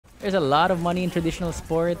There's a lot of money in traditional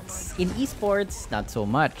sports. In esports, not so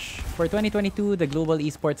much. For 2022, the global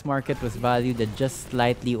esports market was valued at just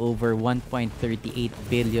slightly over 1.38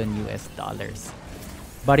 billion US dollars.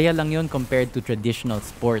 Barya lang yun compared to traditional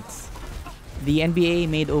sports. The NBA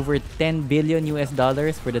made over 10 billion US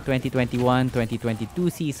dollars for the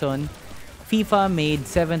 2021-2022 season. FIFA made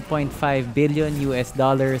 7.5 billion US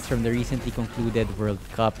dollars from the recently concluded World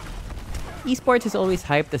Cup. Esports is always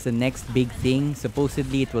hyped as the next big thing.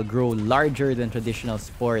 Supposedly, it will grow larger than traditional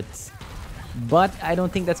sports. But I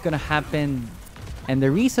don't think that's gonna happen. And the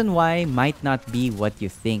reason why might not be what you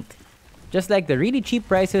think. Just like the really cheap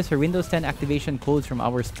prices for Windows 10 activation codes from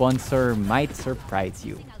our sponsor might surprise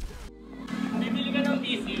you. Bibili ka ng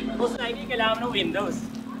PC, most likely kailangan ng Windows.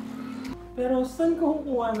 Pero saan ka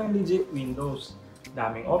kukuha ng legit Windows?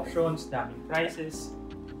 Daming options, daming prices.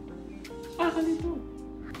 Saka nito.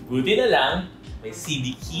 Buti na lang, may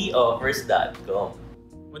cdkeyoffers.com.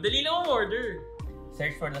 Madali lang ang order.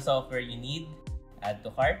 Search for the software you need, add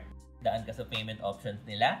to cart, daan ka sa payment options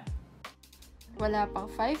nila. Wala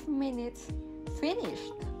pang 5 minutes,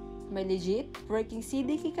 finished! May legit working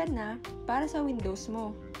CD key ka na para sa Windows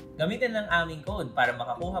mo. Gamitin lang aming code para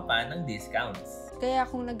makakuha pa ng discounts. Kaya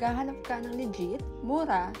kung naghahanap ka ng legit,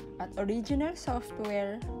 mura, at original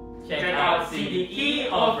software, Check out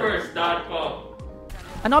cdkeyoffers.com.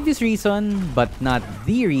 An obvious reason, but not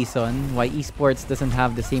the reason, why esports doesn't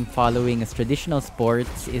have the same following as traditional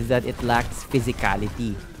sports is that it lacks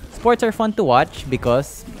physicality. Sports are fun to watch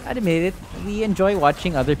because, admit it, we enjoy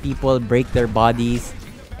watching other people break their bodies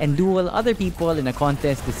and duel other people in a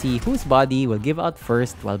contest to see whose body will give out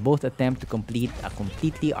first while both attempt to complete a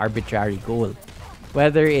completely arbitrary goal.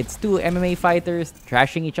 Whether it's two MMA fighters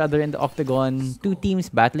trashing each other in the octagon, two teams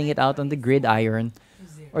battling it out on the gridiron,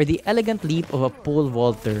 or the elegant leap of a pole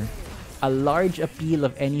vaulter, a large appeal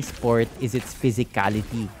of any sport is its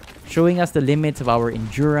physicality, showing us the limits of our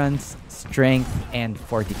endurance, strength, and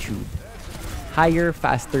fortitude. Higher,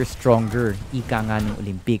 faster, stronger, ika nga ng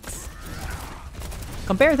Olympics.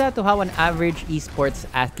 Compare that to how an average esports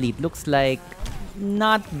athlete looks like.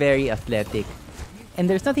 Not very athletic. And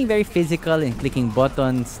there's nothing very physical in clicking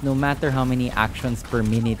buttons, no matter how many actions per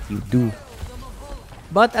minute you do.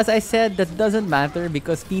 But as I said, that doesn't matter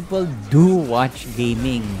because people do watch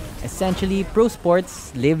gaming. Essentially, pro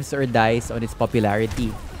sports lives or dies on its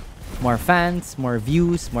popularity. More fans, more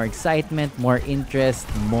views, more excitement, more interest,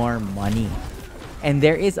 more money. And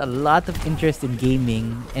there is a lot of interest in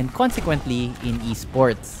gaming and consequently in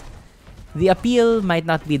esports. The appeal might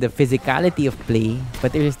not be the physicality of play,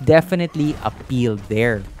 but there is definitely appeal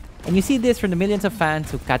there. And you see this from the millions of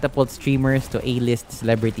fans who catapult streamers to A-list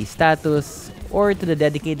celebrity status or to the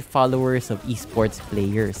dedicated followers of esports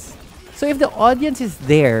players. So if the audience is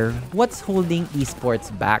there, what's holding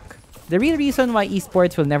esports back? The real reason why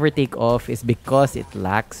esports will never take off is because it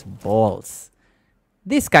lacks balls.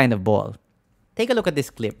 This kind of ball. Take a look at this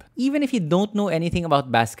clip. Even if you don't know anything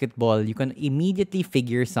about basketball, you can immediately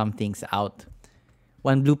figure some things out.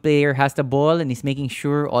 One blue player has the ball and is making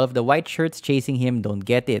sure all of the white shirts chasing him don't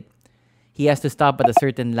get it. He has to stop at a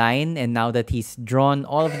certain line, and now that he's drawn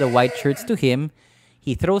all of the white shirts to him,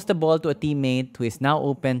 he throws the ball to a teammate who is now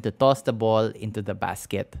open to toss the ball into the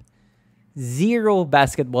basket. Zero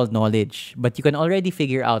basketball knowledge, but you can already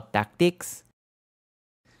figure out tactics,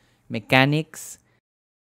 mechanics,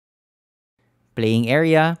 playing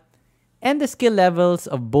area, and the skill levels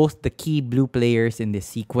of both the key blue players in this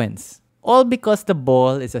sequence. All because the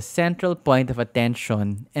ball is a central point of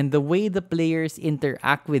attention, and the way the players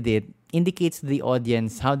interact with it indicates to the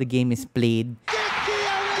audience how the game is played.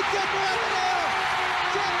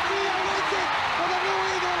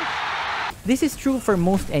 This is true for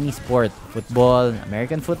most any sport: football,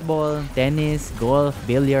 American football, tennis, golf,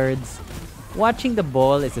 billiards. Watching the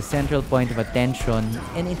ball is a central point of attention,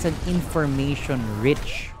 and it's an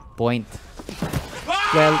information-rich point.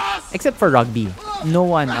 Well, except for rugby. No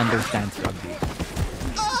one understands rugby.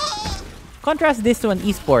 Contrast this to an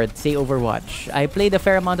esport, say Overwatch. I played a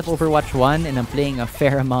fair amount of Overwatch 1 and I'm playing a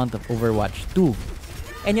fair amount of Overwatch 2.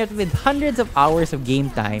 And yet with hundreds of hours of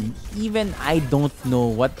game time, even I don't know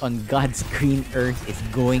what on God's green earth is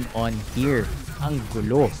going on here. Ang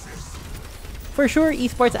gulo. For sure,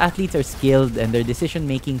 esports athletes are skilled and their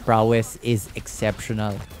decision-making prowess is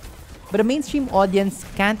exceptional. But a mainstream audience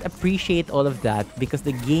can't appreciate all of that because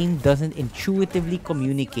the game doesn't intuitively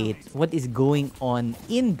communicate what is going on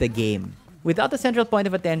in the game. Without a central point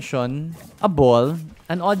of attention, a ball,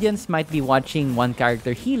 an audience might be watching one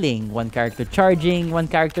character healing, one character charging, one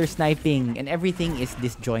character sniping, and everything is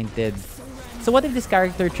disjointed. So what if this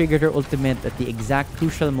character triggered her ultimate at the exact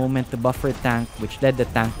crucial moment to buff her tank, which led the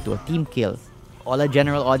tank to a team kill? all a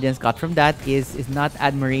general audience got from that is not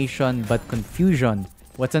admiration but confusion.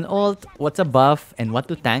 What's an ult, what's a buff, and what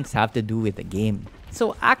do tanks have to do with the game?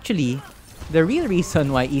 So actually, the real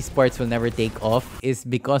reason why esports will never take off is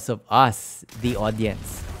because of us, the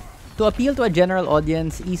audience. To appeal to a general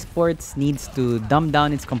audience, esports needs to dumb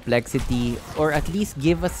down its complexity or at least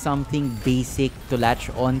give us something basic to latch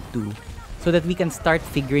on to so that we can start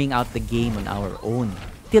figuring out the game on our own.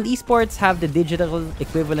 Till esports have the digital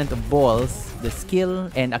equivalent of balls, the skill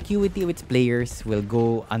and acuity of its players will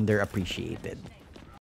go underappreciated.